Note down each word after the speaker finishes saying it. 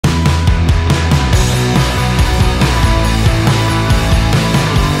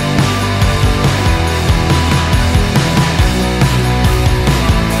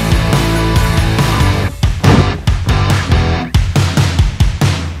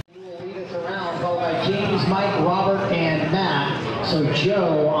James, Mike, Robert, and Matt. So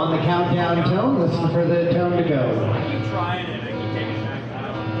Joe on the countdown tone. Listen for the tone to go. Keep trying it. I keep taking it back.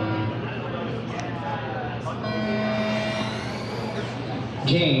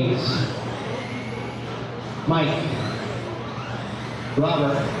 James, Mike,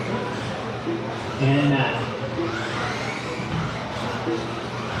 Robert, and Matt.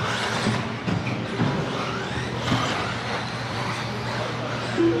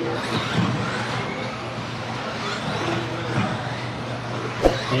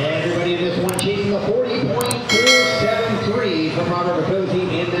 Everybody in this one chasing the 40.473 from Robert Bacozzi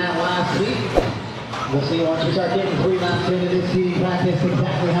in that last heat. We'll see once we start getting 3 laps into this seating practice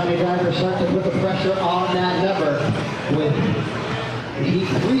exactly how many drivers start to put the pressure on that number. With heat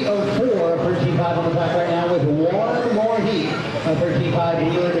 304 of 13.5 on the back right now, with one more heat of 13.5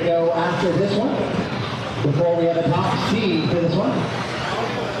 wheeler to go after this one, before we have a top speed for this one.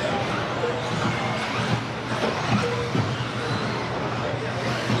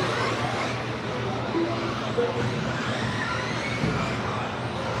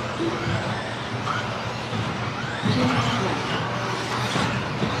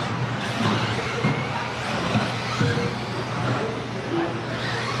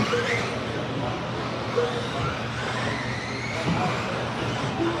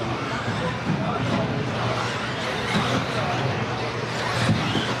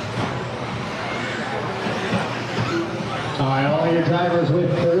 All your drivers with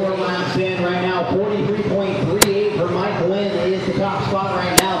 4 laps in right now. 43.38 for Mike Lynn is the top spot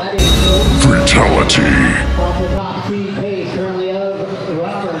right now. That is fatality. Off the top speed pace currently of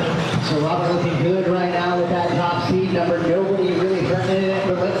Robert. So Robert looking good right now with that top speed number. Nobody really threatening it,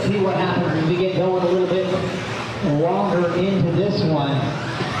 but let's see what happens as we get going a little bit longer into this one.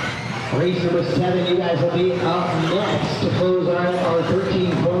 Race number 7, you guys will be up next to close our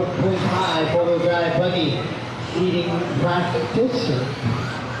 13.5 four-wheel drive buggy seating practice, or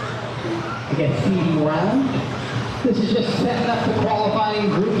I guess seating round. This is just setting up the qualifying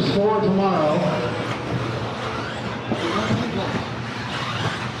groups for tomorrow.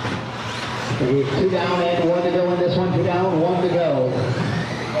 We have 2 down and 1 to go in this one. 2 down, 1 to go.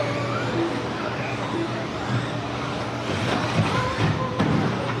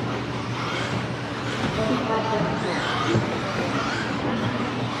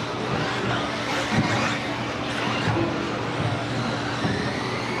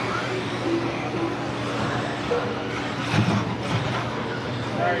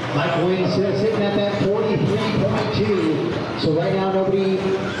 Mike Williams still sitting at that 43.2. So right now nobody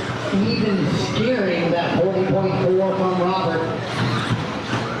even scaring that 40.4 from Robert.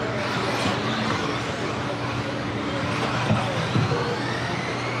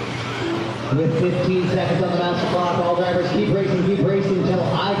 With 15 seconds on the master clock, all drivers keep racing until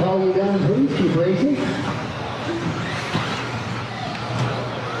I call you done. Please keep racing.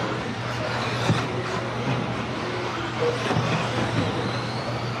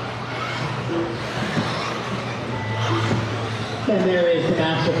 And there is the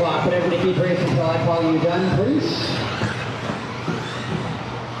master clock, but everybody keep racing until I call you done, please.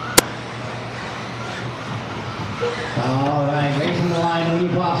 All right, racing the line. When you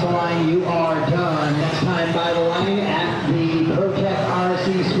cross the line, you are done. Next time by the line at the PDX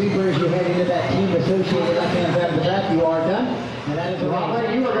RC Sweepers, you head into that team associated left-hand side of the track. You are done. And that is Robert.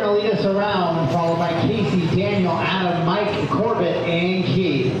 You are going to lead us around, followed by Casey, Daniel, Adam, Mike, Corbett, and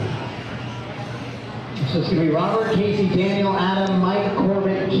Keith. So it's going to be Robert, Casey, Daniel, Adam, Mike,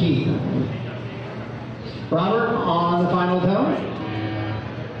 Corbett, Keith. Robert on the final tone.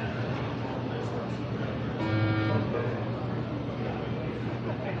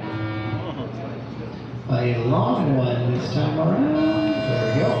 A long one this time around.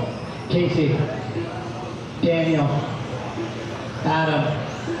 There we go. Casey, Daniel, Adam,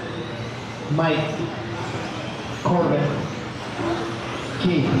 Mike, Corbett,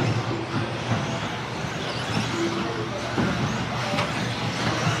 Keith.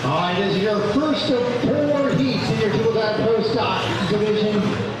 All right, this is your first of 4 heats in your two-wheel drive pro stock division.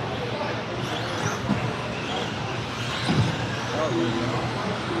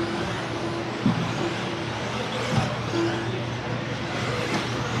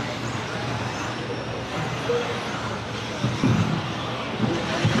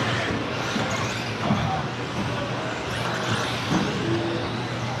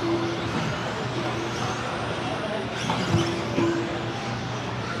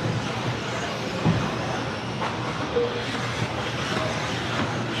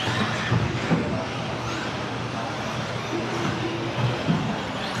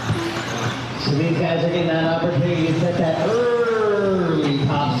 So these guys are getting that opportunity to set that early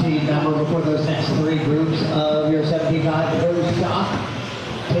top speed number before those next 3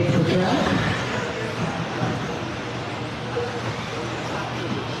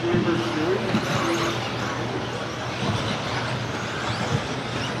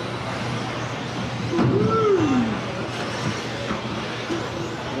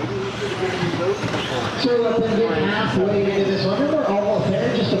 open, getting halfway into this one. We're almost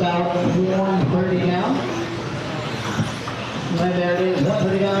there, just about 1:30 now. And there it is,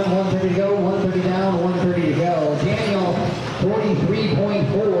 1:30 down, 1:30 to go, 1:30 down, 1:30 to go. Daniel,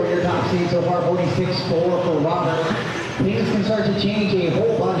 43.4, your top seed so far, 46.4 for Robert. Things can start to change a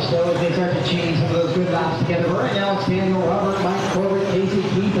whole bunch, though, as they start to change some of those good laps together. But right now, it's Daniel, Robert, Mike, Corbett, Casey,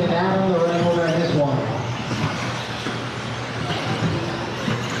 Keith, and Adam, the running order in this one.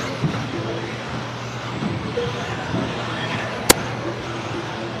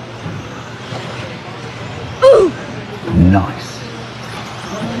 Nice.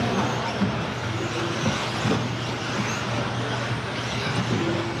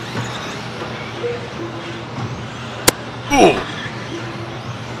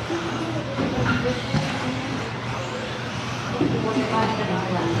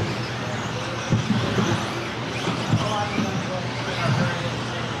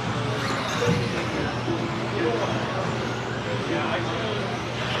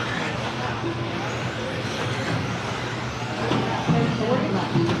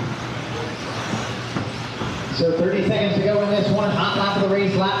 So 30 seconds to go in this one. Hot lap of the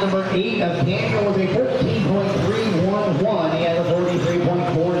race, lap number 8 of Daniel with a 14.311. He has a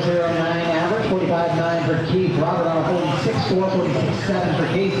 43.409 average, 45.9 for Keith. Robert on a 46.4, 46.7 for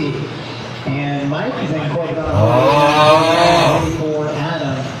Casey. And Mike is in Corbett on a 44 for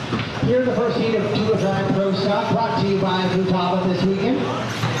Adam. Here's the first heat of 205 Pro Stock, brought to you by Futaba this weekend.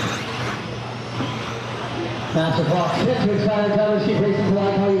 Master clock set to expired colors. Keep racing to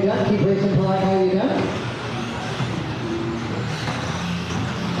like how you done. Keep racing to like how you done.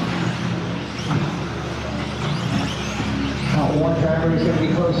 One driver is going to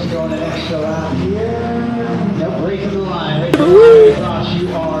be close to going an extra lap here.